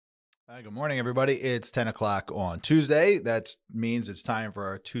Good morning, everybody. It's 10 o'clock on Tuesday. That means it's time for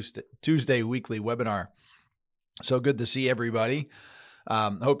our Tuesday weekly webinar. So good to see everybody.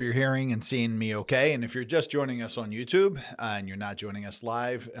 Hope you're hearing and seeing me okay. And if you're just joining us on YouTube and you're not joining us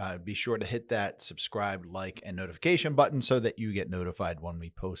live, be sure to hit that subscribe, like, and notification button so that you get notified when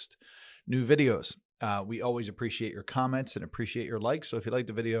we post new videos. We always appreciate your comments and appreciate your likes. So if you like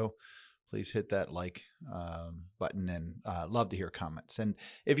the video, please hit that like button, and love to hear comments. And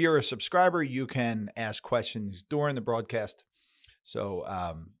if you're a subscriber, you can ask questions during the broadcast. So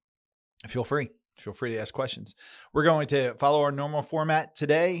feel free to ask questions. We're going to follow our normal format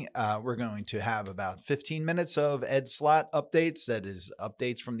today. We're going to have about 15 minutes of Ed Slott updates. That is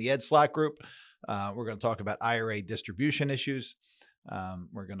updates from the Ed Slott group. We're going to talk about IRA distribution issues.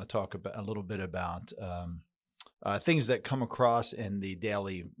 We're going to talk about a little bit about things that come across in the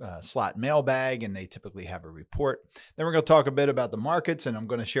daily Slott mailbag, and they typically have a report. Then we're going to talk a bit about the markets, and I'm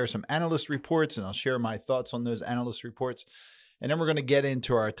going to share some analyst reports, and I'll share my thoughts on those analyst reports. And then we're going to get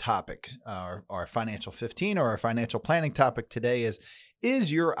into our topic, our financial 15, or our financial planning topic today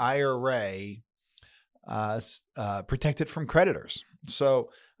is your IRA protected from creditors? So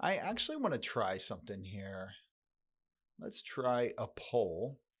I actually want to try something here. Let's try a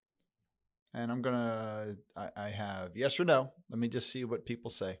poll. And I have yes or no. Let me just see what people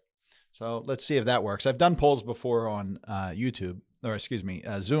say. So let's see if that works. I've done polls before on YouTube, or excuse me,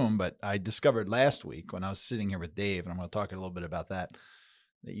 Zoom, but I discovered last week when I was sitting here with Dave, and I'm going to talk a little bit about that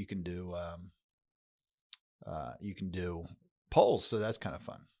you can do polls. So that's kind of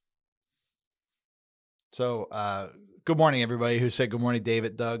fun. So good morning, everybody who said good morning,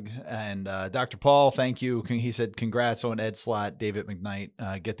 David, Doug, and Dr. Paul. Thank you. He said congrats on Ed Slott, David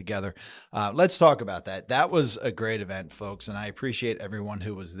McKnight get together. Let's talk about that. That was a great event, folks, and I appreciate everyone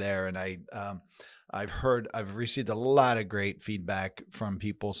who was there. And I've received a lot of great feedback from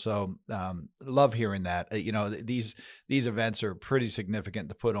people. So love hearing that. These events are pretty significant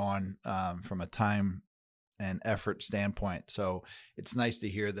to put on from a time and effort standpoint. So it's nice to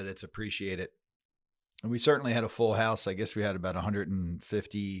hear that it's appreciated. And we certainly had a full house. I guess we had about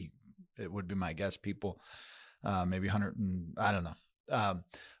 150, it would be my guess, people, maybe 100, I don't know.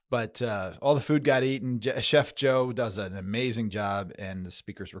 But all the food got eaten. Chef Joe does an amazing job, and the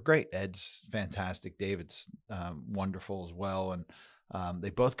speakers were great. Ed's fantastic. David's wonderful as well. And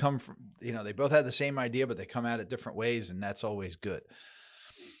they both come from, they both had the same idea, but they come at it different ways, and that's always good.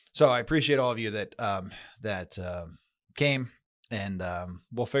 So I appreciate all of you that came. And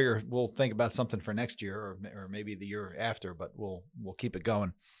we'll think about something for next year or maybe the year after, but we'll keep it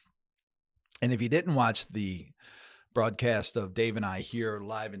going. And if you didn't watch the broadcast of Dave and I here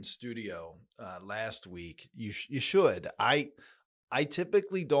live in studio last week, you should. I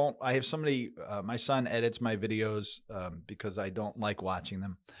typically don't. I have somebody. My son edits my videos because I don't like watching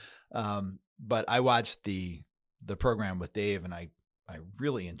them. But I watched the program with Dave, and I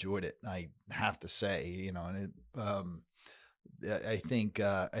really enjoyed it. I have to say, and it. I think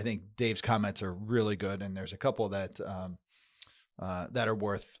Dave's comments are really good, and there's a couple that are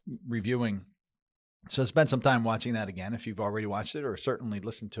worth reviewing. So spend some time watching that again if you've already watched it, or certainly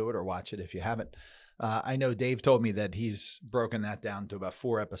listen to it or watch it if you haven't. I know Dave told me that he's broken that down to about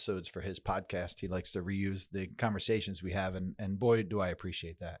 4 episodes for his podcast. He likes to reuse the conversations we have, and boy, do I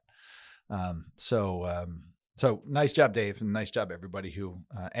appreciate that. So nice job, Dave, and nice job everybody who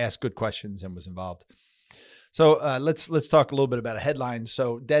asked good questions and was involved. So let's talk a little bit about a headline.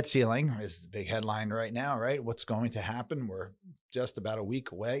 So debt ceiling is the big headline right now, right? What's going to happen? We're just about a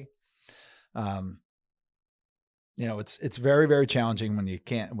week away. It's very, very challenging when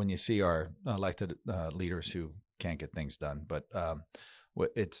you see our elected leaders who can't get things done. But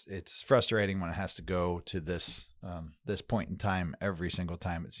it's frustrating when it has to go to this point in time every single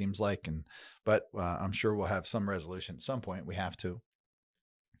time, it seems like. But I'm sure we'll have some resolution at some point. We have to.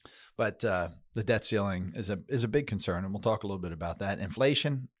 But the debt ceiling is a big concern, and we'll talk a little bit about that.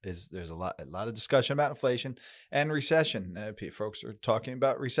 Inflation there's a lot of discussion about inflation and recession. Folks are talking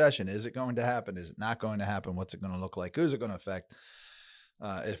about recession. Is it going to happen? Is it not going to happen? What's it going to look like? Who's it going to affect?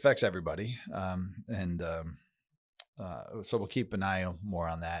 It affects everybody, so we'll keep an eye more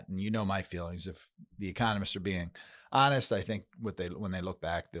on that. And my feelings. If the economists are being honest, I think when they look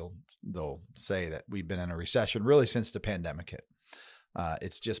back, they'll say that we've been in a recession really since the pandemic hit.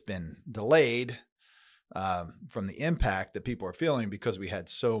 It's just been delayed from the impact that people are feeling because we had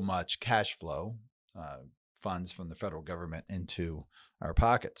so much cash flow, funds from the federal government into our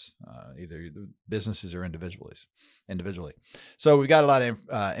pockets, either businesses or individually. So we've got a lot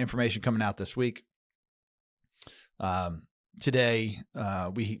of information coming out this week. Today,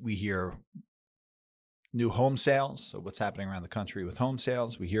 we hear new home sales. So what's happening around the country with home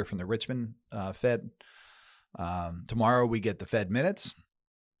sales. We hear from the Richmond Fed. Tomorrow we get the Fed minutes.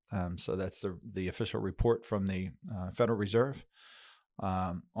 So that's the official report from the Federal Reserve.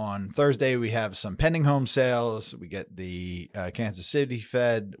 On Thursday, we have some pending home sales. We get the Kansas City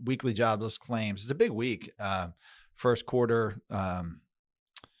Fed weekly jobless claims. It's a big week. First quarter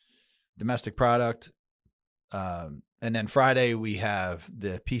domestic product. And then Friday, we have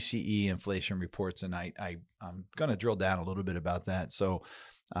the PCE inflation reports. And I'm going to drill down a little bit about that. So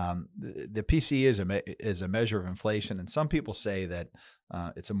the PCE is a measure of inflation. And some people say that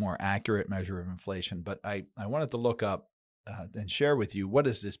it's a more accurate measure of inflation. But I wanted to look up and share with you, what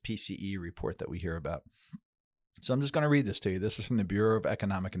is this PCE report that we hear about? So I'm just going to read this to you. This is from the Bureau of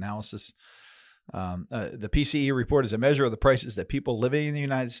Economic Analysis. The PCE report is a measure of the prices that people living in the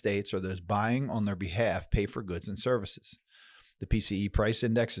United States or those buying on their behalf pay for goods and services. The PCE price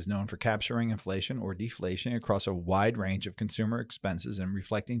index is known for capturing inflation or deflation across a wide range of consumer expenses and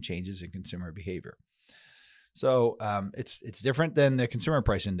reflecting changes in consumer behavior. So it's different than the consumer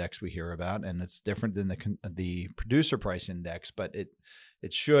price index we hear about, and it's different than the producer price index, but it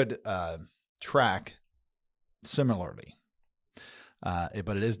should track similarly,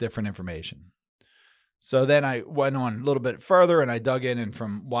 but it is different information. So then I went on a little bit further and I dug in, and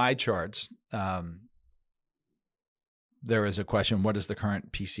from Y charts, there is a question: what is the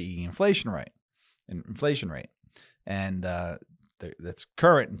current PCE inflation rate? And that's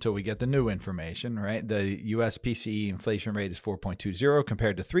current until we get the new information, right? The U.S. PCE inflation rate is 4.20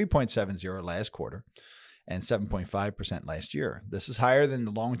 compared to 3.70 last quarter and 7.5% last year. This is higher than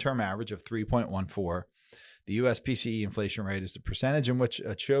the long-term average of 3.14. The U.S. PCE inflation rate is the percentage in which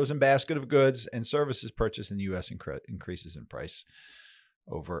a chosen basket of goods and services purchased in the U.S. increases in price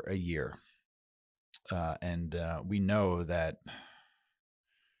over a year. And we know that,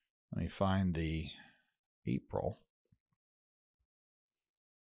 let me find the April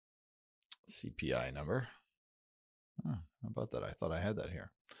CPI number. Oh, how about that? I thought I had that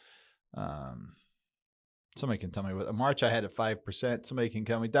here. Somebody can tell me what March I had at 5%. Somebody can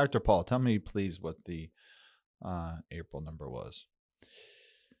tell me, Dr. Paul, tell me please what the April number was.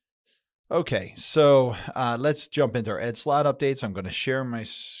 Okay, so let's jump into our Ed Slott updates. I'm going to share my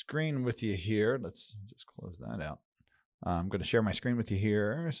screen with you here. Let's just close that out. I'm going to share my screen with you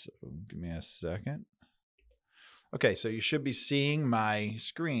here. So give me a second. Okay, so you should be seeing my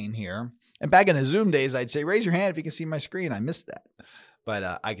screen here. And back in the Zoom days, I'd say, raise your hand if you can see my screen. I missed that.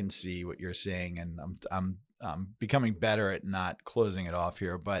 But I can see what you're seeing, and I'm becoming better at not closing it off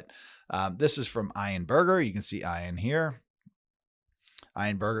here. But this is from Ian Berger. You can see Ian here.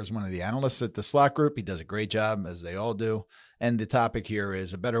 Ian Berger is one of the analysts at the Slott Group. He does a great job, as they all do. And the topic here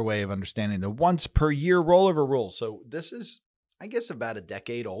is a better way of understanding the once per year rollover rule. So this is, I guess, about a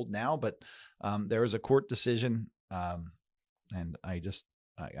decade old now, but there was a court decision. And I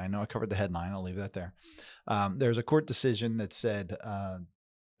know I covered the headline. I'll leave that there. There's a court decision that said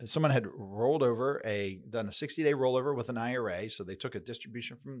someone had rolled over done a 60-day rollover with an IRA. So they took a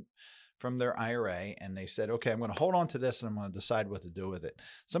distribution from their IRA and they said, okay, I'm going to hold on to this and I'm going to decide what to do with it.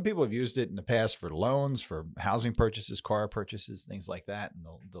 Some people have used it in the past for loans, for housing purchases, car purchases, things like that. And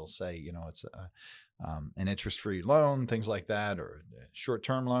they'll say, you know, it's an interest-free loan, things like that, or a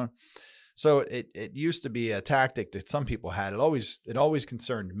short-term loan. So it used to be a tactic that some people had. It always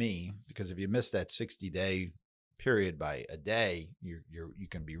concerned me, because if you miss that 60-day period by a day, you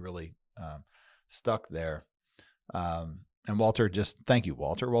can be really stuck there. And Walter thank you,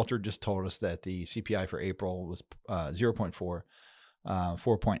 Walter. Walter just told us that the CPI for April was 0.4,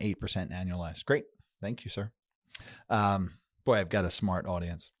 4.8% annualized. Great, thank you, sir. Boy, I've got a smart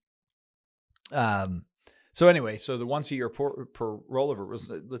audience. So anyway, so the once a year per rollover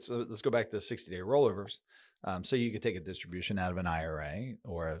was, let's go back to the 60-day rollovers. So you could take a distribution out of an IRA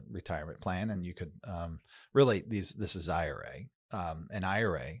or a retirement plan, and you could really this is IRA, an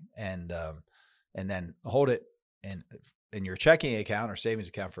IRA, and then hold it in your checking account or savings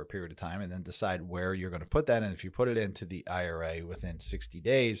account for a period of time, and then decide where you're going to put that. And if you put it into the IRA within 60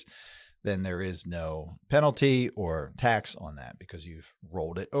 days, then there is no penalty or tax on that because you've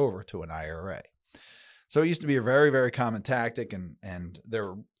rolled it over to an IRA. So it used to be a very, very common tactic, and there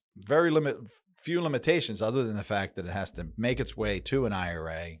are few limitations other than the fact that it has to make its way to an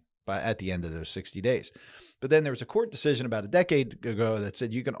IRA at the end of those 60 days. But then there was a court decision about a decade ago that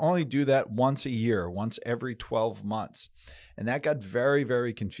said you can only do that once a year, once every 12 months. And that got very,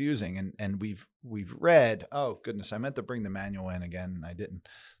 very confusing. And we've read, oh goodness, I meant to bring the manual in again, and I didn't.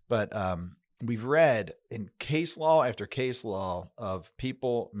 But we've read in case law after case law of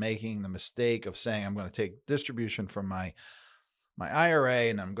people making the mistake of saying, I'm going to take distribution from my my IRA,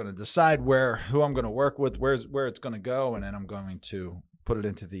 and I'm going to decide who I'm going to work with, where it's going to go, and then I'm going to put it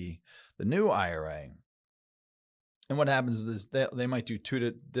into the new IRA. And what happens is they might do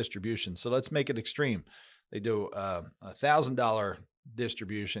two distributions. So let's make it extreme. They do a $1,000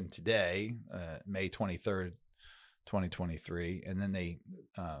 distribution today, May 23rd, 2023, and then they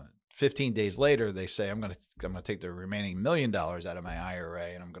 15 days later they say I'm going to take the remaining $1 million out of my IRA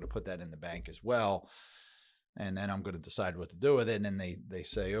and I'm going to put that in the bank as well, and then I'm going to decide what to do with it. And then they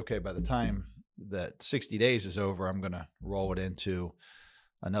say, okay, by the time that 60 days is over, I'm going to roll it into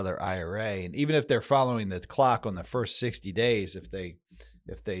another IRA. And even if they're following the clock on the first 60 days, if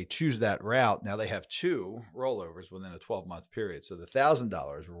they choose that route, now they have two rollovers within a 12-month period. So the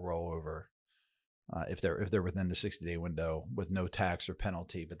 $1,000 will roll over if they're within the 60-day window with no tax or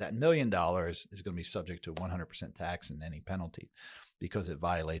penalty. But that $1 million is going to be subject to 100% tax and any penalty because it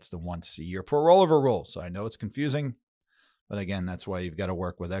violates the once a year per rollover rule. So I know it's confusing, but again, that's why you've got to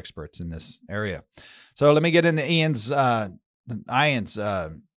work with experts in this area. So let me get into Ian's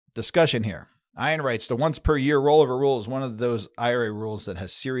discussion here. Ian writes, the once per year rollover rule is one of those IRA rules that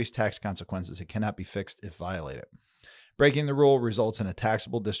has serious tax consequences. It cannot be fixed if violated. Breaking the rule results in a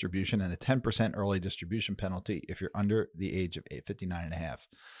taxable distribution and a 10% early distribution penalty if you're under the age of 59 and a half.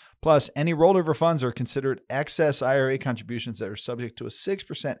 Plus, any rollover funds are considered excess IRA contributions that are subject to a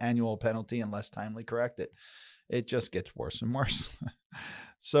 6% annual penalty unless timely corrected. It just gets worse and worse.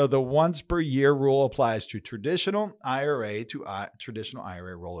 So the once per year rule applies to traditional IRA to traditional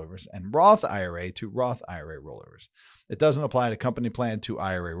IRA rollovers and Roth IRA to Roth IRA rollovers. It doesn't apply to company plan to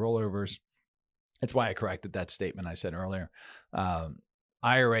IRA rollovers. That's why I corrected that statement I said earlier.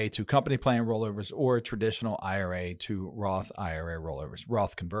 IRA to company plan rollovers or traditional IRA to Roth IRA rollovers,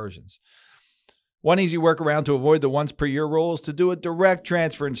 Roth conversions. One easy workaround to avoid the once per year rule is to do a direct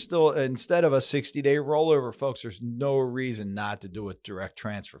transfer instead of a 60-day rollover. Folks, there's no reason not to do a direct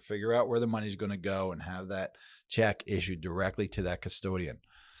transfer. Figure out where the money's going to go and have that check issued directly to that custodian.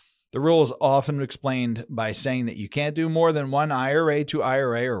 The rule is often explained by saying that you can't do more than one IRA to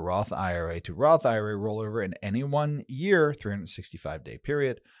IRA or Roth IRA to Roth IRA rollover in any 1 year, 365-day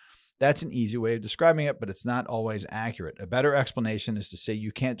period. That's an easy way of describing it, but it's not always accurate. A better explanation is to say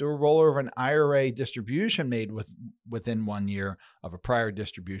you can't do a rollover of an IRA distribution made within 1 year of a prior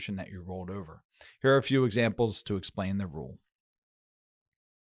distribution that you rolled over. Here are a few examples to explain the rule.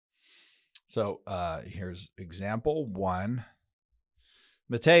 So here's example one.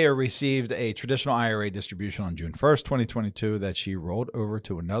 Matea received a traditional IRA distribution on June 1st, 2022 that she rolled over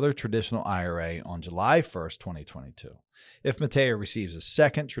to another traditional IRA on July 1st, 2022. If Matea receives a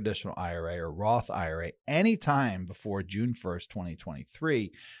second traditional IRA or Roth IRA anytime before June 1st,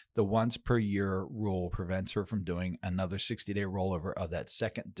 2023, the once per year rule prevents her from doing another 60-day rollover of that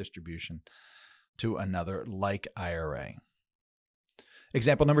second distribution to another like IRA.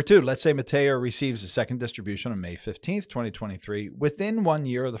 Example number two, let's say Matea receives a second distribution on May 15th, 2023, within 1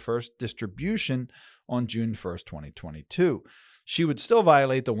 year of the first distribution on June 1st, 2022. She would still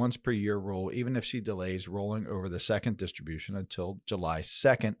violate the once per year rule even if she delays rolling over the second distribution until July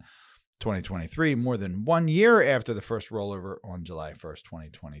 2nd, 2023, more than 1 year after the first rollover on July 1st,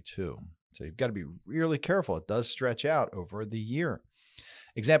 2022. So you've got to be really careful. It does stretch out over the year.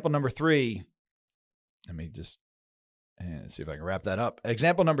 Example number three, let me just see if I can wrap that up.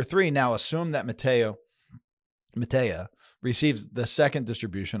 Example number three, now assume that Matea receives the second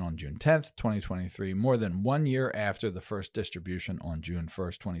distribution on June 10th, 2023, more than 1 year after the first distribution on June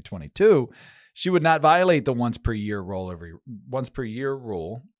 1st, 2022. She would not violate the once per year rule,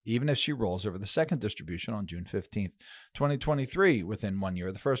 even if she rolls over the second distribution on June 15th, 2023, within 1 year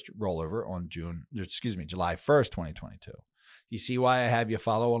of the first rollover on July 1st, 2022. You see why I have you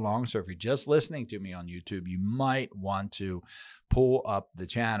follow along? So if you're just listening to me on YouTube, you might want to pull up the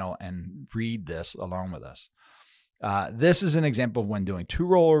channel and read this along with us. This is an example of when doing two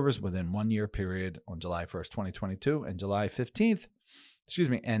rollovers within 1 year period on July 1st, 2022 and June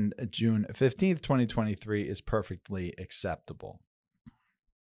 15th, 2023 is perfectly acceptable.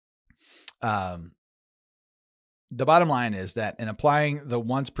 The bottom line is that in applying the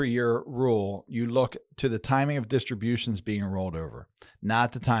once per year rule, you look to the timing of distributions being rolled over,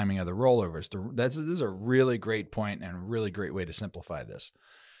 not the timing of the rollovers. This is a really great point and a really great way to simplify this.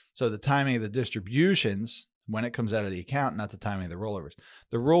 So the timing of the distributions when it comes out of the account, not the timing of the rollovers.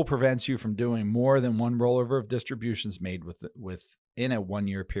 The rule prevents you from doing more than one rollover of distributions made within a 1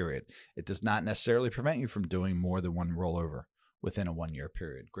 year period. It does not necessarily prevent you from doing more than one rollover within a 1 year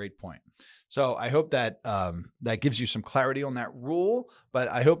period. Great point. So I hope that that gives you some clarity on that rule, but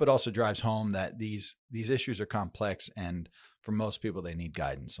I hope it also drives home that these issues are complex, and for most people, they need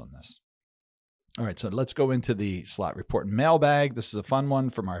guidance on this. All right, so let's go into the Slott Report mailbag. This is a fun one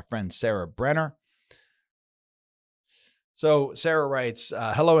from our friend Sarah Brenner. So Sarah writes,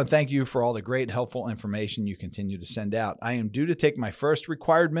 hello and thank you for all the great, helpful information you continue to send out. I am due to take my first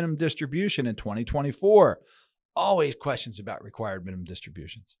required minimum distribution in 2024. Always questions about required minimum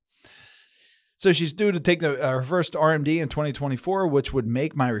distributions. So she's due to take her first RMD in 2024, which would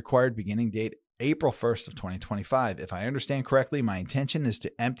make my required beginning date April 1st of 2025. If I understand correctly, my intention is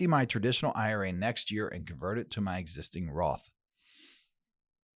to empty my traditional IRA next year and convert it to my existing Roth.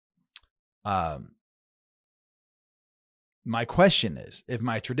 My question is, if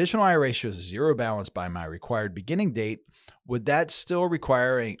my traditional IRA shows a zero balance by my required beginning date, would that still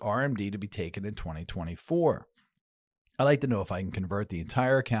require a RMD to be taken in 2024? I'd like to know if I can convert the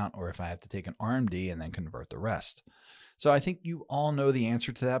entire account or if I have to take an RMD and then convert the rest. So I think you all know the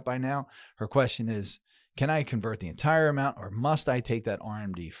answer to that by now. Her question is, can I convert the entire amount or must I take that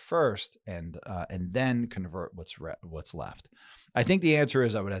RMD first and then convert what's left? I think the answer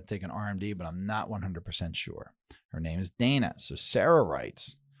is I would have to take an RMD, but I'm not 100% sure. Her name is Dana. So Sarah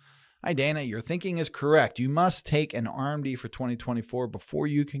writes, hi, Dana, your thinking is correct. You must take an RMD for 2024 before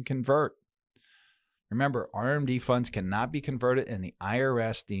you can convert. Remember, RMD funds cannot be converted, and the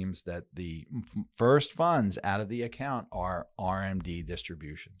IRS deems that the first funds out of the account are RMD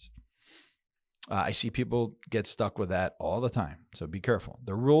distributions. I see people get stuck with that all the time, so be careful.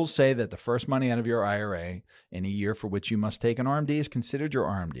 The rules say that the first money out of your IRA in a year for which you must take an RMD is considered your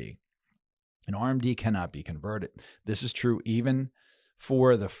RMD. An RMD cannot be converted. This is true even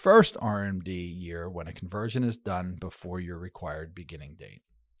for the first RMD year when a conversion is done before your required beginning date.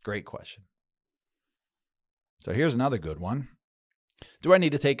 Great question. So here's another good one. Do I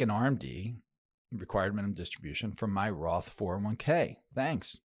need to take an RMD, required minimum distribution, from my Roth 401k?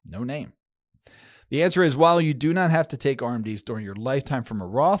 Thanks. No name. The answer is, while you do not have to take RMDs during your lifetime from a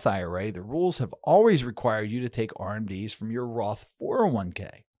Roth IRA, the rules have always required you to take RMDs from your Roth 401k.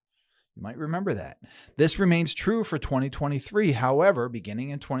 You might remember that. This remains true for 2023. However,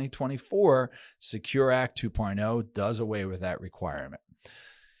 beginning in 2024, Secure Act 2.0 does away with that requirement.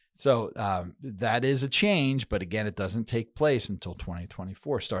 So that is a change, but again, it doesn't take place until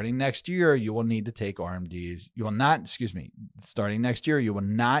 2024. Starting next year, you will need to take RMDs. Starting next year, you will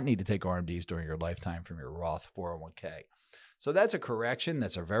not need to take RMDs during your lifetime from your Roth 401k. So that's a correction.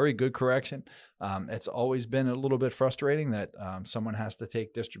 That's a very good correction. It's always been a little bit frustrating that someone has to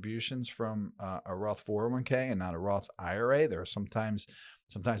take distributions from a Roth 401k and not a Roth IRA. There are sometimes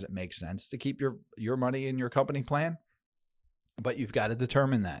it makes sense to keep your money in your company plan. But you've got to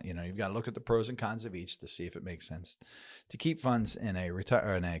determine that. You've got to look at the pros and cons of each to see if it makes sense to keep funds in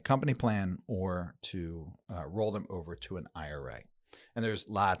a company plan or to roll them over to an IRA. And there's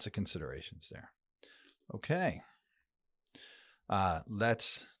lots of considerations there. Okay.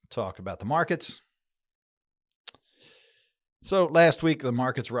 Let's talk about the markets. So last week, the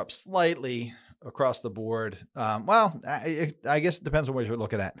markets were up slightly across the board. I guess it depends on what you're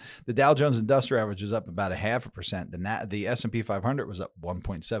looking at. The Dow Jones Industrial Average was up about 0.5%. The S&P 500 was up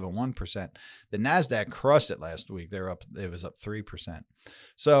 1.71%. The NASDAQ crushed it last week. It was up 3%.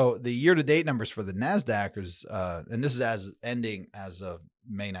 So the year-to-date numbers for the NASDAQ is, and this is ending as of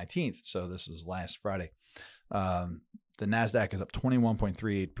May 19th. So this was last Friday. The NASDAQ is up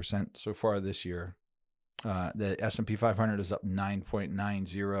 21.38% so far this year. The S&P 500 is up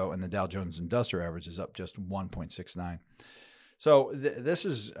 9.90, and the Dow Jones Industrial Average is up just 1.69. So this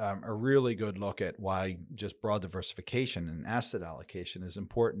is a really good look at why just broad diversification and asset allocation is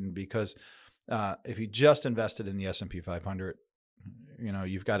important, because if you just invested in the S&P 500,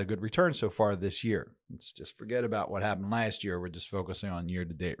 you've got a good return so far this year. Let's just forget about what happened last year. We're just focusing on year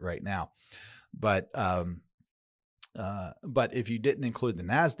to date right now. But if you didn't include the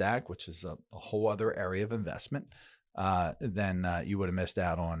NASDAQ, which is a whole other area of investment, then you would have missed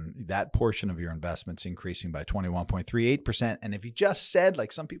out on that portion of your investments increasing by 21.38%. And if you just said,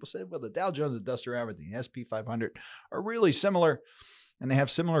 like some people said, well, the Dow Jones Industrial Average and the S&P 500 are really similar and they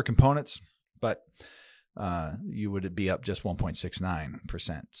have similar components, but you would be up just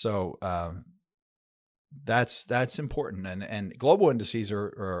 1.69%. So that's important. And global indices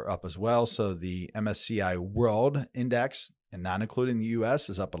are up as well. So the MSCI World Index, and not including the US,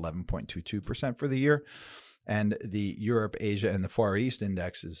 is up 11.22% for the year. And the Europe, Asia, and the Far East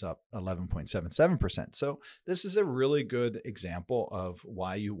Index is up 11.77%. So this is a really good example of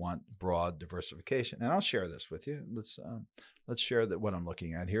why you want broad diversification. And I'll share this with you. Let's share what I'm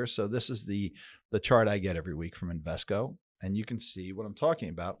looking at here. So this is the chart I get every week from Invesco, and you can see what I'm talking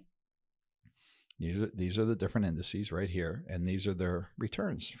about. These are the different indices right here, and these are their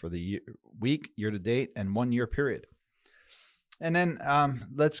returns for the week, year to date, and 1 year period. And then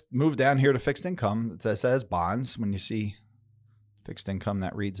let's move down here to fixed income. It says bonds. When you see fixed income,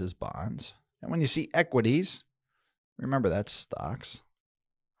 that reads as bonds. And when you see equities, remember that's stocks.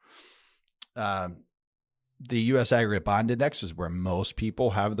 The U.S. Aggregate Bond Index is where most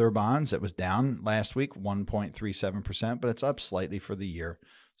people have their bonds. It was down last week, 1.37%, but it's up slightly for the year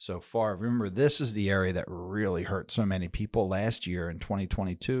so far. Remember, this is the area that really hurt so many people last year in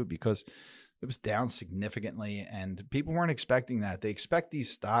 2022 because it was down significantly, and people weren't expecting that. They expect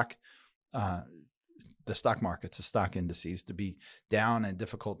these the stock markets, the stock indices, to be down in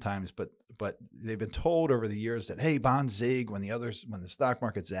difficult times, but they've been told over the years that, hey, bonds zig when the stock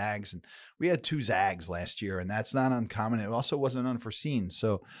market zags, and we had 2 zags last year, and that's not uncommon. It also wasn't unforeseen.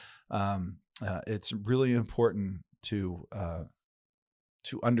 So it's really important to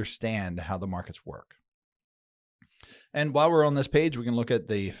understand how the markets work. And while we're on this page, we can look at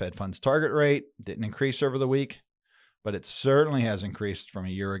the Fed funds target rate. Didn't increase over the week, but it certainly has increased from a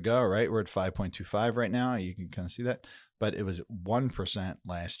year ago, right? We're at 5.25 right now. You can kind of see that, but it was 1%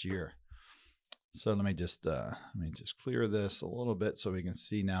 last year. So let me just clear this a little bit so we can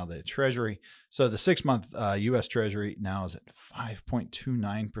see now the Treasury. So the 6-month U.S. Treasury now is at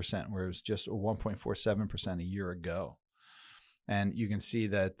 5.29%, where it was just 1.47% a year ago. And you can see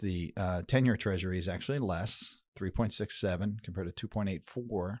that the 10-year Treasury is actually less, 3.67 compared to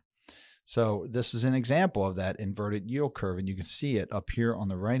 2.84. So this is an example of that inverted yield curve, and you can see it up here on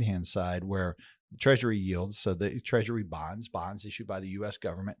the right-hand side where the Treasury yields, so the Treasury bonds issued by the U.S.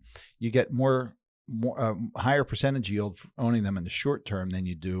 government, you get higher percentage yield for owning them in the short term than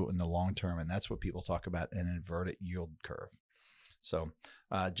you do in the long term, and that's what people talk about, an inverted yield curve. So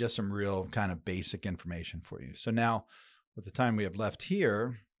just some real kind of basic information for you. So now, with the time we have left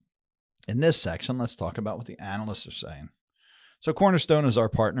here, in this section, let's talk about what the analysts are saying. So Cornerstone is our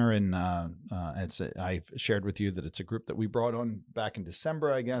partner, and I've shared with you that it's a group that we brought on back in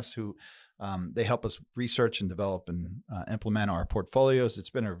December, I guess, who they help us research and develop and implement our portfolios. It's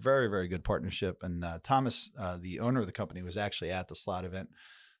been a very, very good partnership. And Thomas, the owner of the company, was actually at the Slott event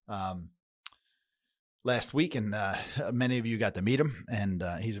last week, and many of you got to meet him. And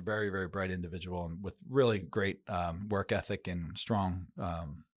he's a very, very bright individual and with really great work ethic and strong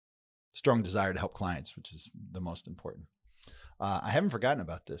desire to help clients, which is the most important. I haven't forgotten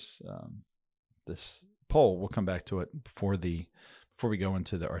about this this poll. We'll come back to it before we go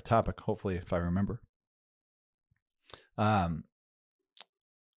into our topic, hopefully, if I remember.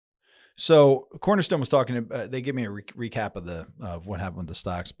 So Cornerstone was talking. They gave me a recap of what happened with the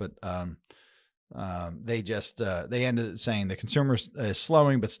stocks, but they ended saying the consumer is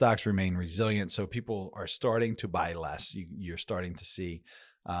slowing, but stocks remain resilient. So people are starting to buy less. You're starting to see.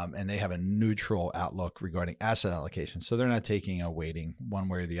 And they have a neutral outlook regarding asset allocation. So they're not taking a weighting one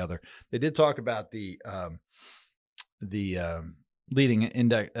way or the other. They did talk about the leading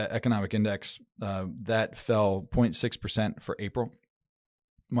economic index that fell 0.6% for April,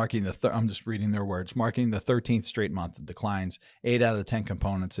 marking I'm just reading their words, marking the 13th straight month of declines. 8 out of the 10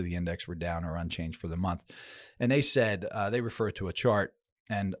 components of the index were down or unchanged for the month. And they said, they refer to a chart,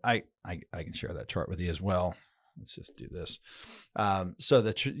 and I can share that chart with you as well. Let's just do this. So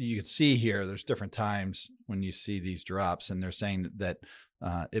that you can see here, there's different times when you see these drops, and they're saying that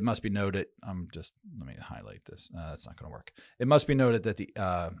it must be noted. Let me highlight this. That's not going to work. It must be noted that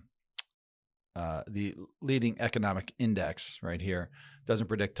the leading economic index right here doesn't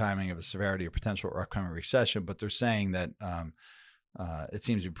predict timing of a severity or potential or upcoming recession, but they're saying that it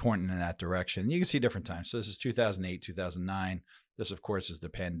seems important in that direction. You can see different times. So this is 2008, 2009. This, of course, is the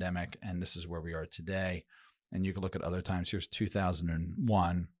pandemic, and this is where we are today. And you can look at other times. Here's 2001,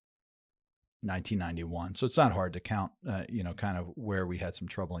 1991. So it's not hard to count, kind of where we had some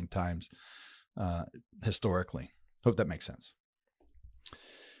troubling times historically. Hope that makes sense.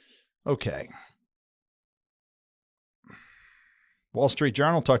 Okay. Wall Street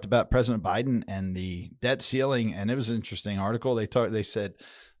Journal talked about President Biden and the debt ceiling, and it was an interesting article. They said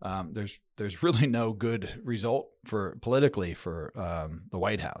there's really no good result politically for the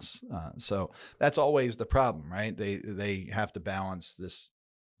White House. So that's always the problem, right? They have to balance this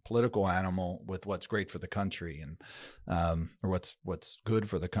political animal with what's great for the country and or what's good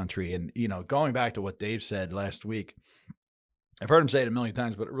for the country. And going back to what Dave said last week, I've heard him say it a million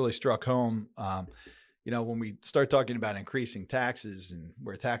times, but it really struck home. When we start talking about increasing taxes and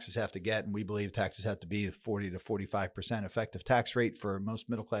where taxes have to get, and we believe taxes have to be 40 to 45% effective tax rate for most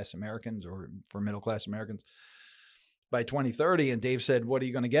middle-class Americans, or for middle-class Americans by 2030. And Dave said, what are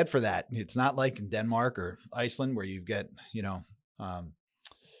you going to get for that? It's not like in Denmark or Iceland where you get,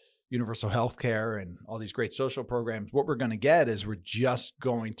 universal health care and all these great social programs. What we're going to get is we're just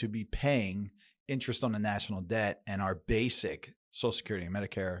going to be paying interest on the national debt and our basic Social Security and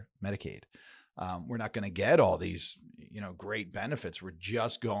Medicare, Medicaid. We're not going to get all these, great benefits. We're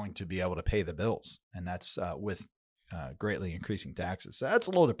just going to be able to pay the bills, and that's with greatly increasing taxes. So that's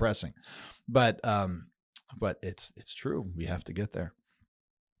a little depressing, but it's true. We have to get there.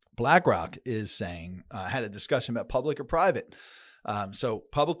 BlackRock is saying, had a discussion about public or private. So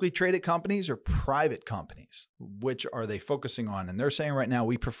publicly traded companies or private companies, which are they focusing on? And they're saying right now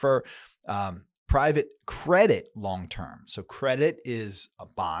we prefer private credit long-term. So credit is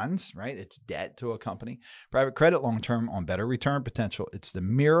bonds, right? It's debt to a company. Private credit long-term on better return potential. It's the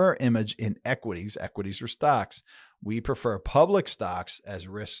mirror image in equities. Equities are stocks. We prefer public stocks as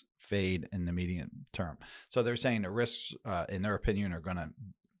risks fade in the medium term. So they're saying the risks, in their opinion, are going to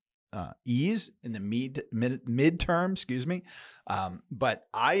ease in the midterm, excuse me. But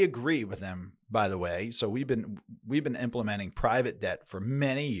I agree with them, by the way. So we've been implementing private debt for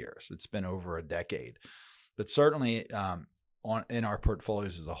many years. It's been over a decade, but certainly in our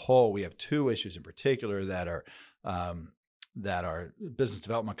portfolios as a whole, we have two issues in particular that are business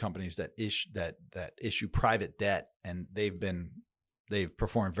development companies that issue private debt, and they've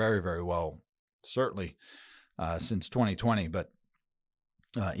performed very, very well, certainly since 2020, but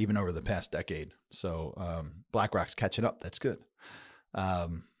even over the past decade. So BlackRock's catching up. That's good.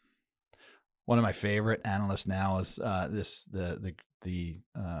 One of my favorite analysts now is the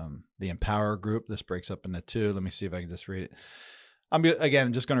Empower Group. This breaks up into two. Let me see if I can just read it. I'm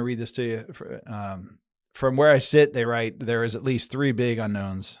just going to read this to you. From where I sit, they write, there are at least three big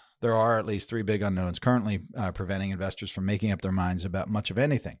unknowns currently preventing investors from making up their minds about much of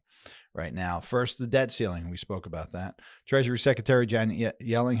anything right now. First, the debt ceiling. We spoke about that. Treasury Secretary Janet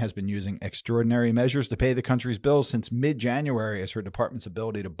Yellen has been using extraordinary measures to pay the country's bills since mid-January as her department's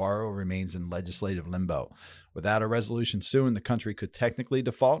ability to borrow remains in legislative limbo. Without a resolution soon, the country could technically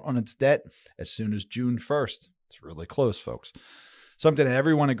default on its debt as soon as June 1st. It's really close, folks. Something that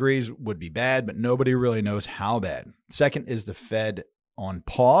everyone agrees would be bad, but nobody really knows how bad. Second, is the Fed on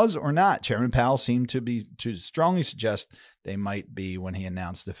pause or not? Chairman Powell seemed to strongly suggest they might be when he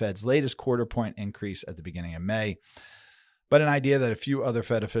announced the Fed's latest quarter-point increase at the beginning of May, but an idea that a few other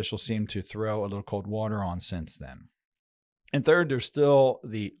Fed officials seem to throw a little cold water on since then. And third, there's still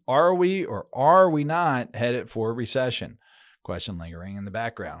the are we or are we not headed for a recession question lingering in the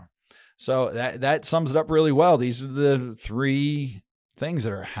background. So that sums it up really well. These are the three things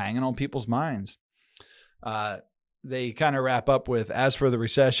that are hanging on people's minds. They kind of wrap up with, as for the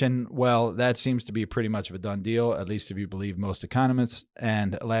recession, well, that seems to be pretty much of a done deal, at least if you believe most economists.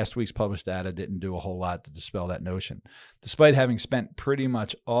 And last week's published data didn't do a whole lot to dispel that notion. Despite having spent pretty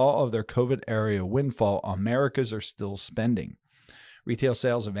much all of their COVID-era windfall, Americans are still spending. Retail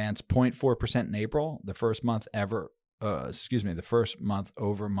sales advanced 0.4% in April, the first month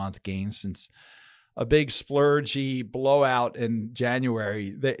over month gain since a big splurgy blowout in January.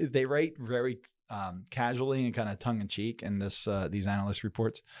 They write very casually and kind of tongue-in-cheek in these analyst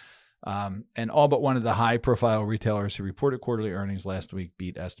reports. And all but one of the high-profile retailers who reported quarterly earnings last week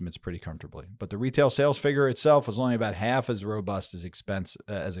beat estimates pretty comfortably. But the retail sales figure itself was only about half as robust as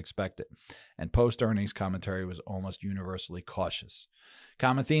expected, and post-earnings commentary was almost universally cautious.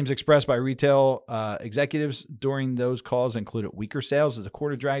 Common themes expressed by retail executives during those calls included weaker sales as the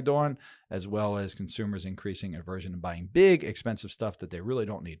quarter dragged on, as well as consumers' increasing aversion to buying big, expensive stuff that they really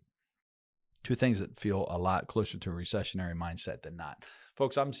don't need. Two things that feel a lot closer to a recessionary mindset than not.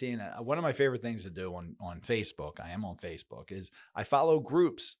 Folks, I'm seeing one of my favorite things to do on Facebook, I am on Facebook, is I follow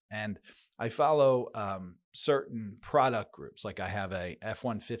groups, and I follow certain product groups. Like I have a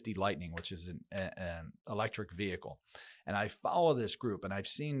F-150 Lightning, which is an electric vehicle. And I follow this group, and I've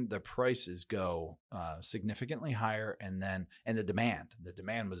seen the prices go significantly higher, and the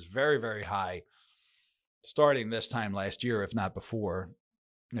demand was very, very high starting this time last year, if not before.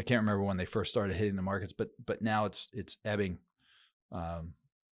 I can't remember when they first started hitting the markets, but now it's ebbing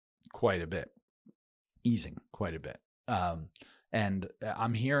quite a bit, easing quite a bit. And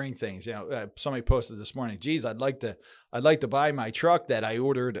I'm hearing things. Somebody posted this morning, geez, I'd like to buy my truck that I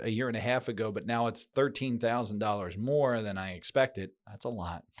ordered a year and a half ago, but now it's $13,000 more than I expected. That's a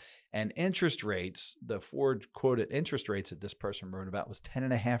lot. And interest rates, the Ford quoted interest rates that this person wrote about was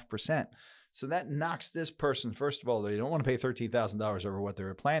 10.5%. So that knocks this person, first of all, they don't want to pay $13,000 over what they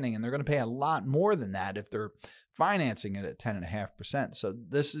were planning, and they're going to pay a lot more than that if they're financing it at 10.5%. So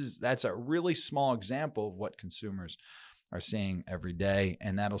that's a really small example of what consumers are seeing every day,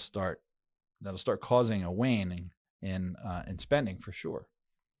 and that'll start causing a waning in spending for sure.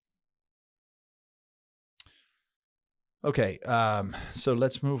 Okay, so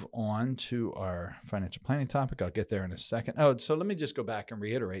let's move on to our financial planning topic. I'll get there in a second. Oh, so let me just go back and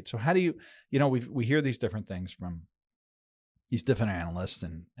reiterate. So how do you, we hear these different things from these different analysts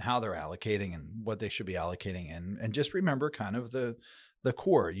and how they're allocating and what they should be allocating in. And just remember kind of the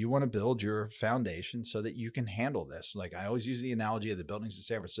core. You want to build your foundation so that you can handle this. Like I always use the analogy of the buildings in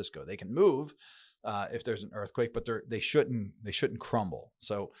San Francisco. They can move if there's an earthquake, but they shouldn't crumble.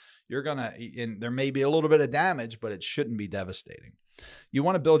 So and there may be a little bit of damage, but it shouldn't be devastating. You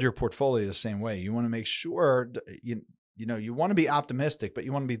want to build your portfolio the same way. You want to make sure you want to be optimistic, but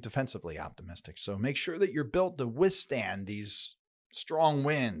you want to be defensively optimistic. So make sure that you're built to withstand these strong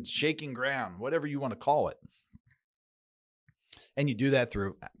winds, shaking ground, whatever you want to call it. And you do that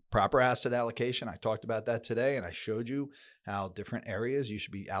through proper asset allocation. I talked about that today, and I showed you how different areas you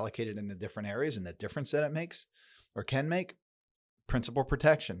should be allocated into different areas and the difference that it makes or can make. Principal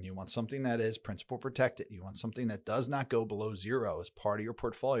protection. You want something that is principal protected. You want something that does not go below zero as part of your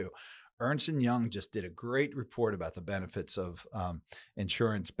portfolio. Ernst & Young just did a great report about the benefits of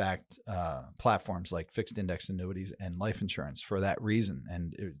insurance-backed platforms like fixed index annuities and life insurance for that reason.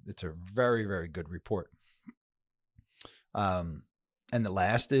 And it's a very, very good report. And the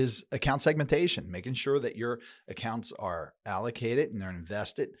last is account segmentation, making sure that your accounts are allocated and they're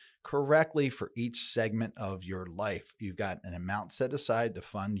invested correctly for each segment of your life. You've got an amount set aside to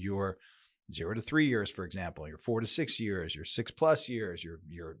fund your 0 to 3 years, for example, your 4 to 6 years, your 6+ years, your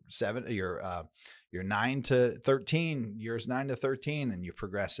 9 to 13 years, 9 to 13, and you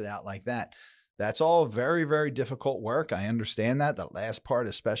progress it out like that. That's all very, very difficult work. I understand that last part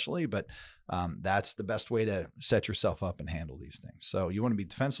especially, but that's the best way to set yourself up and handle these things. So you want to be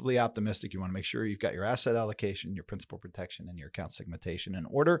defensively optimistic. You want to make sure you've got your asset allocation, your principal protection, and your account segmentation in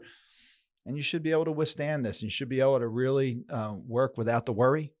order. And you should be able to withstand this. You should be able to really work without the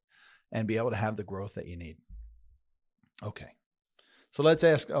worry and be able to have the growth that you need. Okay. So let's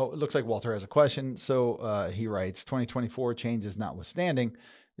ask, it looks like Walter has a question. So he writes, 2024 changes notwithstanding,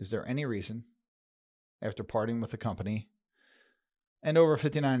 is there any reason after parting with the company and over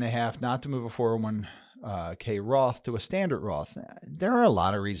 59.5 not to move a 401k Roth to a standard Roth? There are a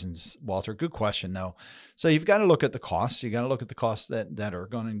lot of reasons, Walter. Good question, though. So you've got to look at the costs. You got to look at the costs that are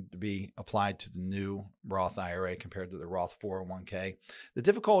going to be applied to the new Roth IRA compared to the Roth 401k. The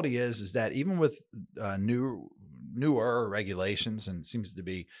difficulty is that even with newer regulations, and it seems to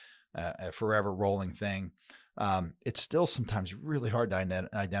be a forever rolling thing, it's still sometimes really hard to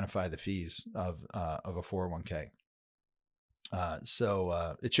identify the fees of a 401k.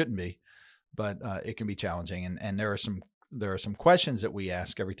 So it shouldn't be, but it can be challenging. And there are some questions that we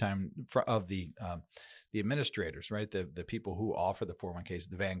ask every time of the administrators, right? The people who offer the 401ks,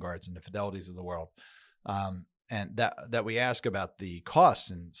 the Vanguards and the Fidelities of the world. And that we ask about the costs,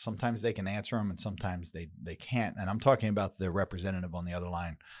 and sometimes they can answer them and sometimes they can't. And I'm talking about the representative on the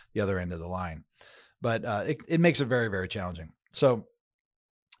other end of the line. But it makes it very, very challenging. So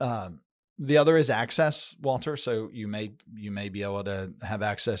the other is access, Walter. So you may be able to have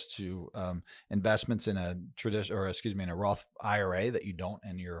access to investments in a in a Roth IRA that you don't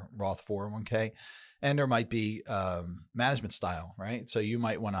in your Roth 401k. And there might be management style, right? So you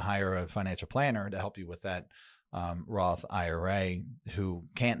might want to hire a financial planner to help you with that Roth IRA who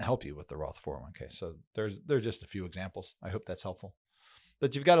can't help you with the Roth 401k. So there are just a few examples. I hope that's helpful.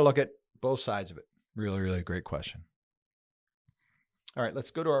 But you've got to look at both sides of it. Really, really great question. All right,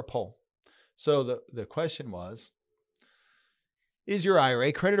 let's go to our poll. So the question was, is your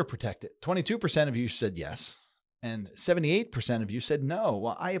IRA creditor protected? 22% of you said yes, and 78% of you said no.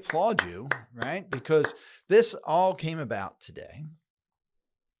 Well, I applaud you, right? Because this all came about today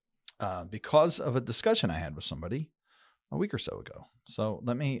because of a discussion I had with somebody a week or so ago. So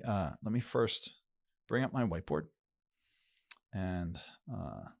let me first bring up my whiteboard. And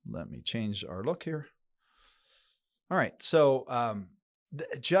let me change our look here. All right. So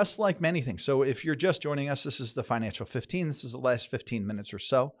just like many things. So if you're just joining us, this is the Financial 15. This is the last 15 minutes or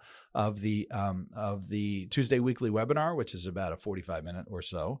so of the Tuesday weekly webinar, which is about a 45-minute or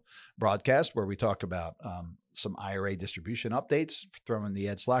so broadcast where we talk about some IRA distribution updates thrown in the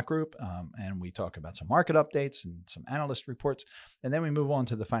Ed Slott group. And we talk about some market updates and some analyst reports. And then we move on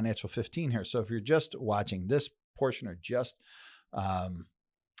to the Financial 15 here. So if you're just watching this portion or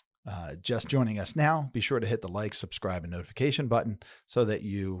just joining us now, be sure to hit the like, subscribe, and notification button so that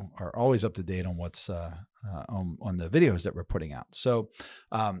you are always up to date on what's on the videos that we're putting out. So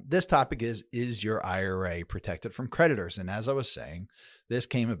this topic is your IRA protected from creditors? And as I was saying, this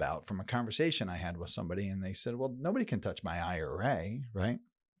came about from a conversation I had with somebody, and they said, well, nobody can touch my IRA, right?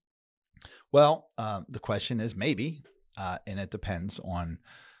 Well, the question is maybe, and it depends on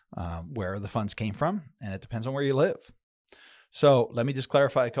where the funds came from, and it depends on where you live. So let me just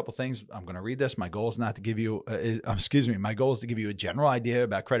clarify a couple things. I'm going to read this. My goal is not to give you, my goal is to give you a general idea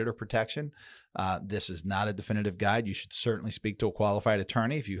about creditor protection. This is not a definitive guide. You should certainly speak to a qualified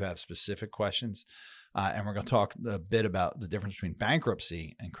attorney if you have specific questions. And we're going to talk a bit about the difference between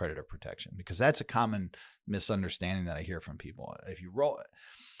bankruptcy and creditor protection, because that's a common misunderstanding that I hear from people. If you roll,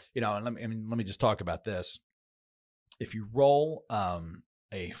 and let me just talk about this. If you roll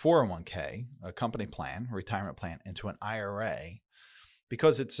a 401k, a company plan, a retirement plan, into an IRA,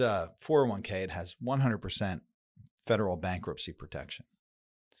 because it's a 401k, it has 100% federal bankruptcy protection.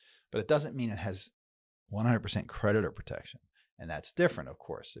 But it doesn't mean it has 100% creditor protection. And that's different, of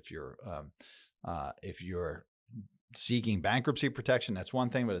course. If you're seeking bankruptcy protection, that's one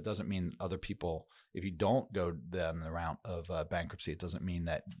thing, but it doesn't mean other people, if you don't go down the route of bankruptcy, it doesn't mean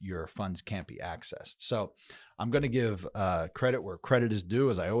that your funds can't be accessed. So I'm going to give credit where credit is due,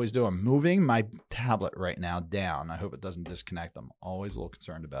 as I always do. I'm moving my tablet right now down. I hope it doesn't disconnect. I'm always a little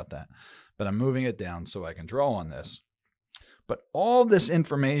concerned about that, but I'm moving it down so I can draw on this. But all this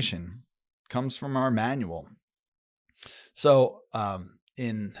information comes from our manual. So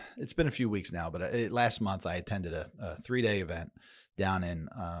it's been a few weeks now, but last month I attended a 3-day event down in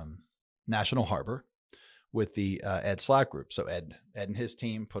National Harbor with the Ed Slott group. So Ed and his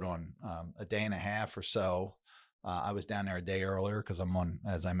team put on a day and a half or so. I was down there a day earlier because I'm on,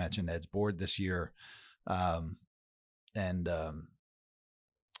 as I mentioned, Ed's board this year. And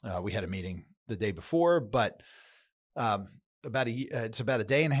we had a meeting the day before, but it's about a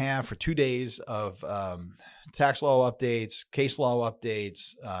day and a half or 2 days of tax law updates, case law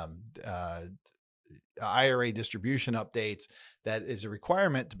updates, IRA distribution updates. That is a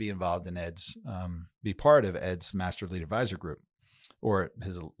requirement to be involved in be part of Ed's Master Lead Advisor Group, or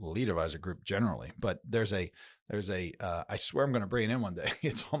his Lead Advisor Group generally. But there's a I swear I'm going to bring it in one day.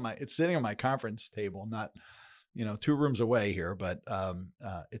 It's sitting on my conference table, not 2 rooms away here, but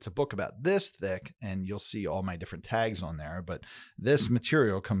it's a book about this thick, and you'll see all my different tags on there. But this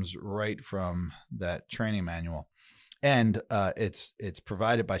material comes right from that training manual, and it's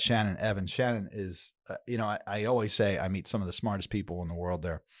provided by Shannon Evans. Shannon is, I always say I meet some of the smartest people in the world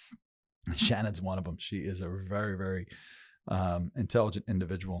there. Shannon's one of them. She is a very, very intelligent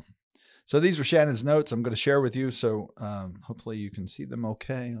individual. So these are Shannon's notes I'm going to share with you. So hopefully you can see them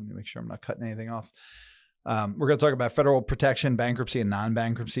okay. Let me make sure I'm not cutting anything off. We're going to talk about federal protection, bankruptcy, and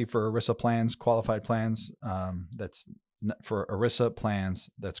non-bankruptcy for ERISA plans, qualified plans. That's for ERISA plans.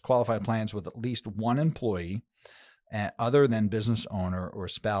 That's qualified plans with at least one employee, other than business owner or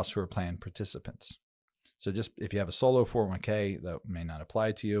spouse who are plan participants. So just if you have a solo 401k, that may not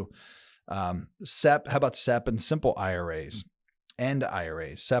apply to you. SEP, how about SEP and simple IRAs and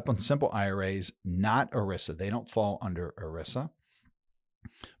IRAs? SEP and simple IRAs, not ERISA. They don't fall under ERISA,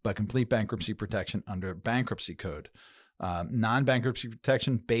 but complete bankruptcy protection under bankruptcy code. Non-bankruptcy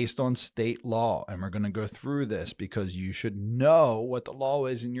protection based on state law. And we're going to go through this because you should know what the law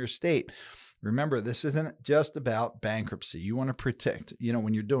is in your state. Remember, this isn't just about bankruptcy. You want to protect,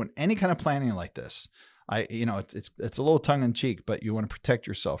 when you're doing any kind of planning like this, it's a little tongue in cheek, but you want to protect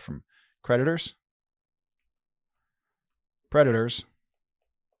yourself from creditors, predators,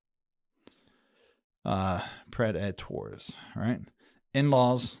 predators, right?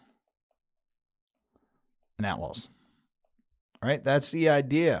 In-laws and outlaws. All right, that's the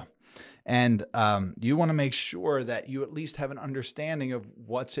idea. And you want to make sure that you at least have an understanding of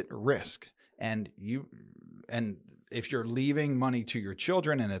what's at risk. And if you're leaving money to your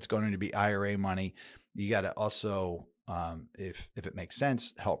children and it's going to be IRA money, you got to also, if it makes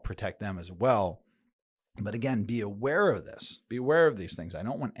sense, help protect them as well. But again, be aware of this. Be aware of these things. I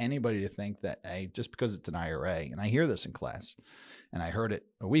don't want anybody to think that, hey, just because it's an IRA, and I hear this in class, and I heard it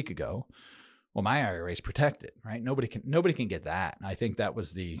a week ago, well, my IRA is protected, right? Nobody can get that. And I think that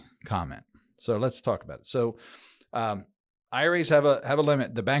was the comment. So let's talk about it. So IRAs have a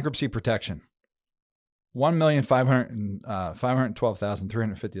limit. The bankruptcy protection,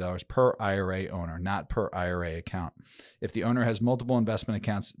 $1,512,350 per IRA owner, not per IRA account. If the owner has multiple investment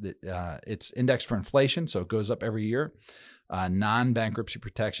accounts, it's indexed for inflation, so it goes up every year. Non-bankruptcy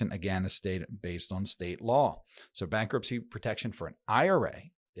protection, again, is based on state law. So bankruptcy protection for an IRA,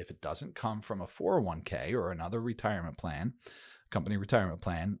 if it doesn't come from a 401k or another retirement plan, company retirement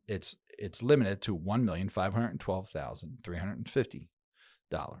plan, it's limited to $1,512,350.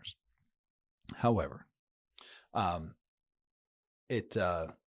 However,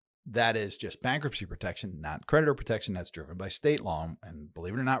 that is just bankruptcy protection, not creditor protection. That's driven by state law. And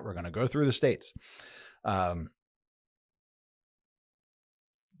believe it or not, we're going to go through the states. Where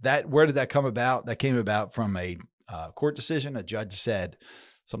did that come about? That came about from a court decision. A judge said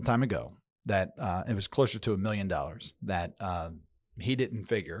some time ago that it was closer to $1 million that he didn't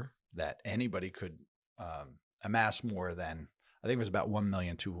figure that anybody could amass more than, I think it was about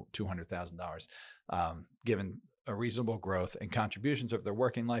 $1,200,000, given a reasonable growth and contributions of their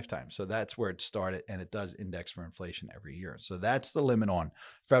working lifetime. So that's where it started, and it does index for inflation every year. So that's the limit on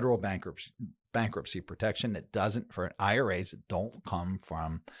federal bankruptcy protection. It doesn't for IRAs that don't come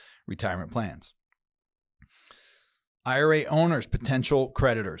from retirement plans. IRA owners, potential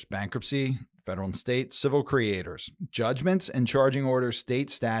creditors, bankruptcy, federal and state, civil creators, judgments and charging orders, state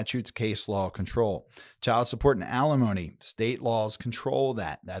statutes, case law control, child support and alimony, state laws control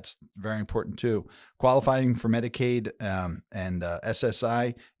that. That's very important too. Qualifying for Medicaid and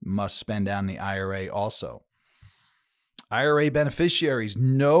SSI must spend down the IRA also. IRA beneficiaries,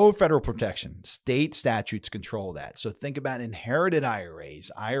 no federal protection. State statutes control that. So think about inherited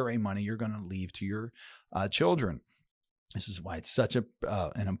IRAs, IRA money you're going to leave to your children. This is why it's such an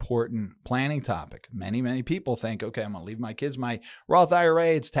important planning topic. Many people think, okay, I'm going to leave my kids my Roth IRA.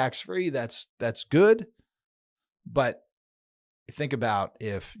 It's tax-free. That's good. But think about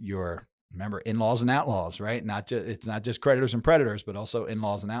if you're, remember, in-laws and outlaws, right? It's not just creditors and predators, but also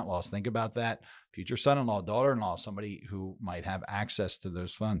in-laws and outlaws. Think about that. Future son-in-law, daughter-in-law, somebody who might have access to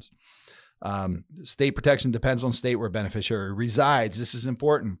those funds. State protection depends on state where beneficiary resides. This is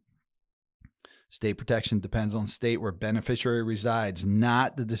important. State protection depends on state where beneficiary resides,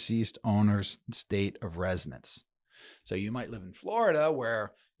 not the deceased owner's state of residence. So you might live in Florida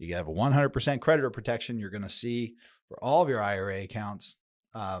where you have a 100% creditor protection you're going to see for all of your IRA accounts,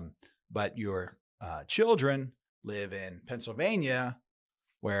 but your children live in Pennsylvania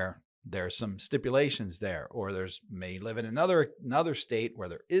where there's some stipulations there, or may live in another state where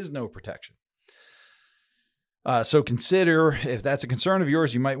there is no protection. So consider, if that's a concern of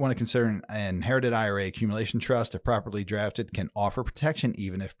yours, you might want to consider an inherited IRA accumulation trust. If properly drafted, can offer protection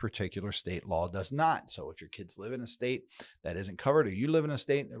even if particular state law does not. So if your kids live in a state that isn't covered, or you live in a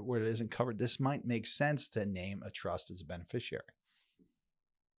state where it isn't covered, this might make sense to name a trust as a beneficiary.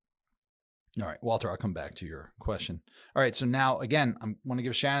 All right, Walter, I'll come back to your question. All right, so now, again, I want to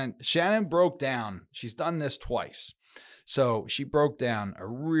give Shannon broke down, she's done this twice. So she broke down a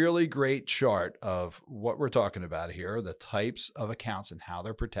really great chart of what we're talking about here, the types of accounts and how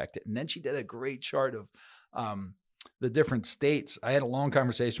they're protected. And then she did a great chart of the different states. I had a long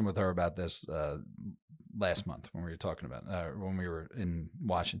conversation with her about this last month when we were talking about, when we were in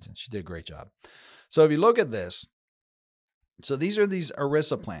Washington. She did a great job. So if you look at this, so these are these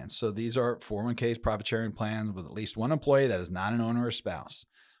ERISA plans. So these are 401ks, profit sharing plans with at least one employee that is not an owner or spouse.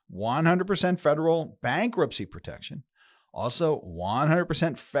 100% federal bankruptcy protection. Also,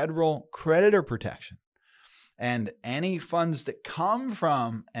 100% federal creditor protection. And any funds that come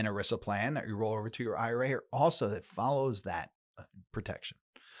from an ERISA plan that you roll over to your IRA are also that follows that protection.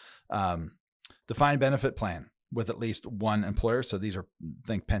 Defined benefit plan with at least one employer. So these are,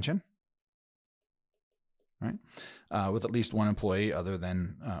 think pension, right? With at least one employee other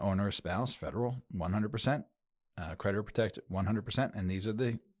than owner or spouse, federal, 100%, creditor protected, 100%. And these are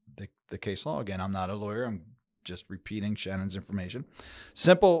the case law. Again, I'm not a lawyer. I'm just repeating Shannon's information.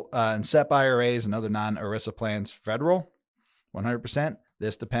 Simple and SEP IRAs and other non-ERISA plans, federal, 100%.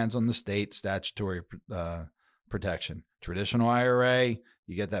 This depends on the state statutory protection. Traditional IRA,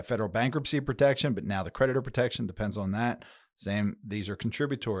 you get that federal bankruptcy protection, but now the creditor protection depends on that. Same, these are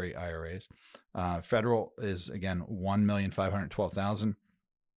contributory IRAs. Federal is, again, $1,512,000.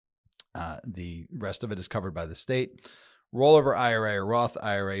 The rest of it is covered by the state. Rollover IRA or Roth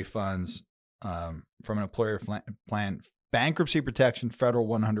IRA funds from an employer plan, bankruptcy protection, federal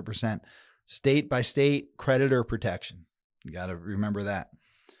 100%, state by state creditor protection. You got to remember that.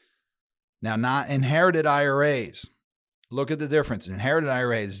 Now, not inherited IRAs. Look at the difference. Inherited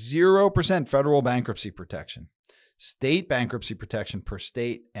IRAs, 0% federal bankruptcy protection, state bankruptcy protection per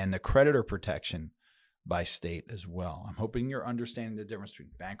state, and the creditor protection by state as well. I'm hoping you're understanding the difference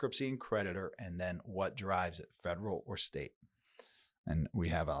between bankruptcy and creditor, and then what drives it, federal or state. And we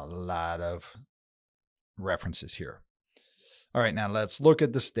have a lot of references here. All right, now let's look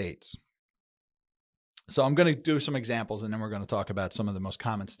at the states. So I'm going to do some examples, and then we're going to talk about some of the most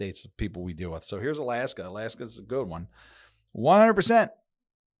common states of people we deal with. So here's Alaska. Alaska's a good one. 100%.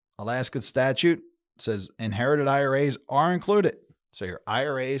 Alaska statute says inherited IRAs are included. So your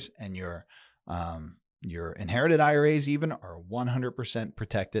IRAs and your inherited IRAs even are 100%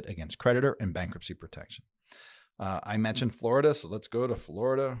 protected against creditor and bankruptcy protection. I mentioned Florida, so let's go to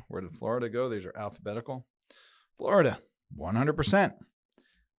Florida. Where did Florida go? These are alphabetical. Florida, 100%.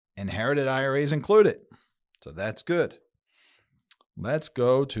 Inherited IRAs included. So that's good. Let's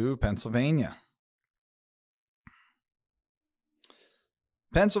go to Pennsylvania.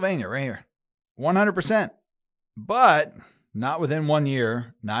 Pennsylvania, right here. 100%, but not within 1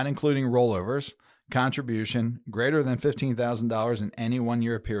 year, not including rollovers, contribution greater than $15,000 in any 1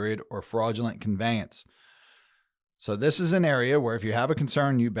 year period, or fraudulent conveyance. So this is an area where if you have a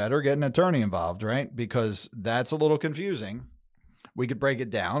concern, you better get an attorney involved, right? Because that's a little confusing. We could break it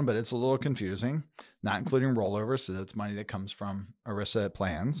down, but it's a little confusing, not including rollovers. So that's money that comes from ERISA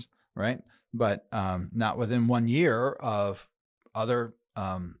plans, right? But not within 1 year of other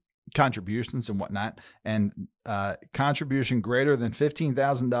contributions and whatnot, and contribution greater than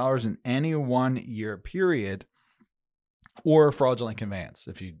 $15,000 in any 1 year period, or fraudulent conveyance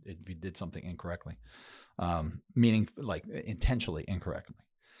if you did something incorrectly, meaning like intentionally incorrectly.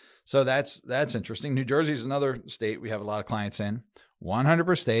 So that's interesting. New Jersey is another state we have a lot of clients in.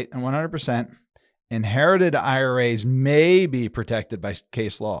 100% inherited IRAs may be protected by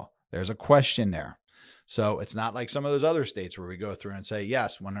case law. There's a question there. So it's not like some of those other states where we go through and say,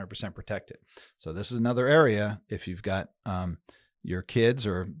 yes, 100% protected. So this is another area. If you've got your kids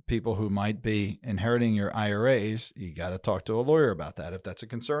or people who might be inheriting your IRAs, you got to talk to a lawyer about that if that's a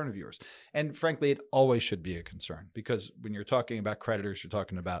concern of yours. And frankly, it always should be a concern, because when you're talking about creditors, you're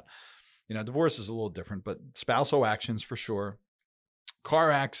talking about, divorce is a little different, but spousal actions for sure, car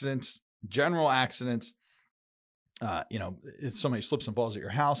accidents, general accidents, if somebody slips and falls at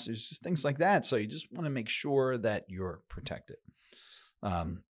your house, there's just things like that. So you just want to make sure that you're protected.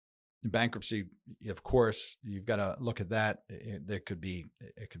 In bankruptcy, of course, you've got to look at that. It could be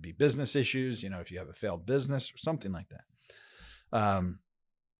business issues, if you have a failed business or something like that.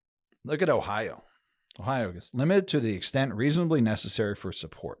 Look at Ohio. Ohio is limited to the extent reasonably necessary for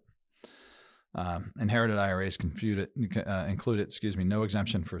support. Inherited IRAs included, no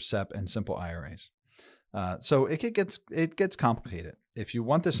exemption for SEP and simple IRAs. So it gets complicated. If you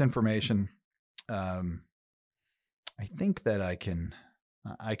want this information, I think that I could,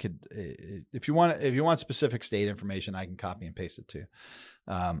 if you want specific state information, I can copy and paste it too.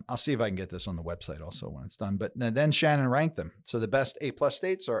 I'll see if I can get this on the website also when it's done. But then Shannon ranked them. So the best A+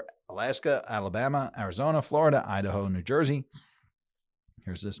 states are Alaska, Alabama, Arizona, Florida, Idaho, New Jersey.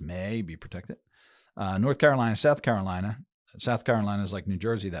 Here's this: may be protected. North Carolina, South Carolina. South Carolina is like New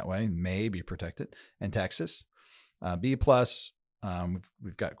Jersey that way, may be protected. And Texas. B+,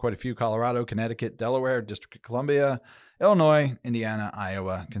 we've got quite a few: Colorado, Connecticut, Delaware, District of Columbia, Illinois, Indiana,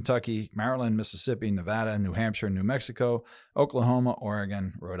 Iowa, Kentucky, Maryland, Mississippi, Nevada, New Hampshire, New Mexico, Oklahoma,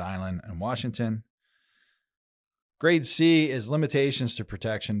 Oregon, Rhode Island, and Washington. Grade C is limitations to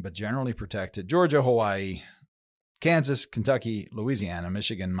protection, but generally protected: Georgia, Hawaii, Kansas, Kentucky, Louisiana,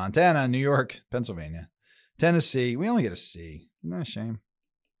 Michigan, Montana, New York, Pennsylvania, Tennessee. We only get a C. Isn't that a shame?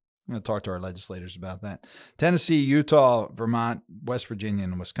 I'm going to talk to our legislators about that. Tennessee, Utah, Vermont, West Virginia,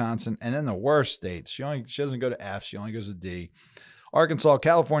 and Wisconsin. And then the worst states. She doesn't go to F. She only goes to D. Arkansas,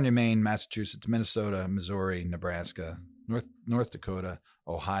 California, Maine, Massachusetts, Minnesota, Missouri, Nebraska, North Dakota,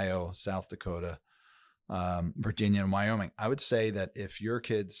 Ohio, South Dakota, Virginia, and Wyoming. I would say that if your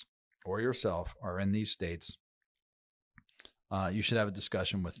kids or yourself are in these states, you should have a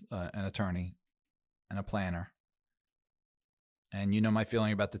discussion with an attorney and a planner. And you know my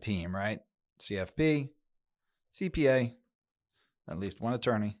feeling about the team, right? CFP, CPA, at least one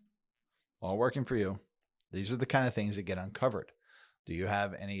attorney, all working for you. These are the kind of things that get uncovered. Do you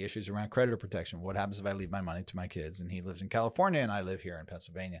have any issues around creditor protection? What happens if I leave my money to my kids and he lives in California and I live here in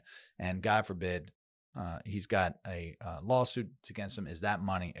Pennsylvania? And God forbid, he's got a lawsuit against him. Is that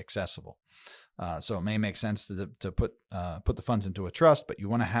money accessible? So it may make sense to put the funds into a trust, but you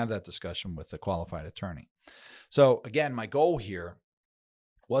want to have that discussion with a qualified attorney. So again, my goal here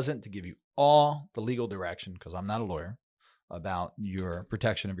wasn't to give you all the legal direction, because I'm not a lawyer, about your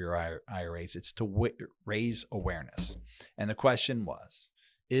protection of your IRAs. It's to raise awareness. And the question was,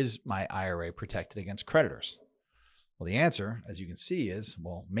 is my IRA protected against creditors? Well, the answer, as you can see, is,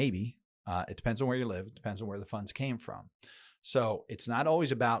 well, maybe. It depends on where you live. It depends on where the funds came from. So it's not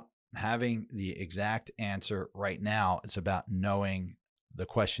always about having the exact answer right now. It's about knowing the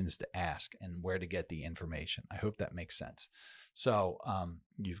questions to ask and where to get the information. I hope that makes sense. So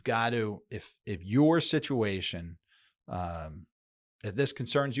you've got to, if your situation, if this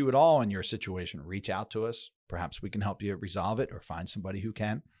concerns you at all in your situation, reach out to us. Perhaps we can help you resolve it or find somebody who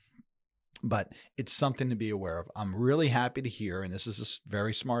can. But it's something to be aware of. I'm really happy to hear, and this is a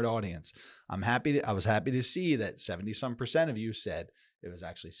very smart audience. I was happy to see that 70-some% of you said, it was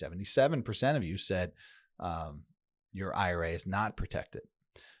actually 77% of you said your IRA is not protected,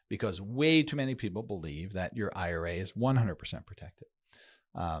 because way too many people believe that your IRA is 100% protected.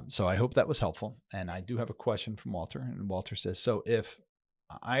 So I hope that was helpful. And I do have a question from Walter, and Walter says, so if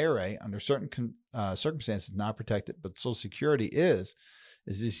IRA under certain circumstances is not protected, but Social Security is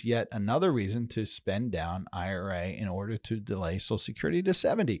Is this yet another reason to spend down IRA in order to delay Social Security to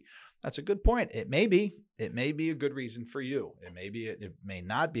 70? That's a good point. It may be. It may be a good reason for you. It may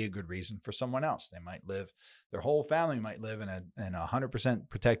not be a good reason for someone else. They might live, their whole family might live in a 100%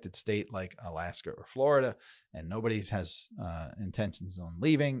 protected state like Alaska or Florida, and nobody has intentions on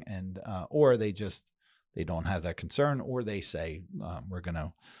leaving, and or they don't have that concern, or they say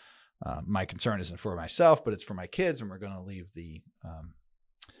my concern isn't for myself, but it's for my kids, and we're going to leave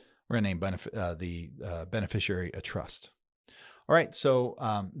we're going to name the beneficiary a trust. All right, so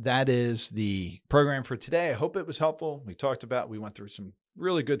that is the program for today. I hope it was helpful. We went through some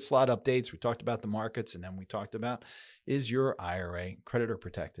really good slot updates. We talked about the markets, and then we talked about, is your IRA creditor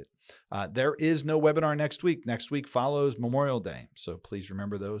protected? There is no webinar next week. Next week follows Memorial Day. So please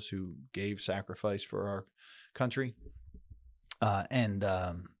remember those who gave sacrifice for our country.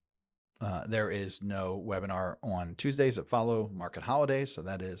 There is no webinar on Tuesdays that follow market holidays. So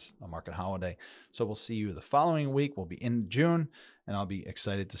that is a market holiday. So we'll see you the following week. We'll be in June, and I'll be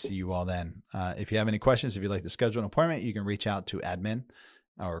excited to see you all then. If you have any questions, if you'd like to schedule an appointment, you can reach out to admin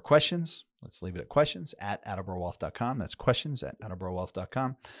or questions. Let's leave it at questions@attleborowealth.com. That's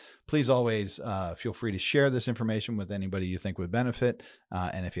questions@attleborowealth.com. Please always feel free to share this information with anybody you think would benefit.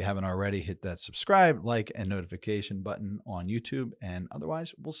 And if you haven't already, hit that subscribe, like, and notification button on YouTube. And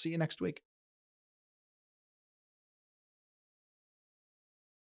otherwise, we'll see you next week.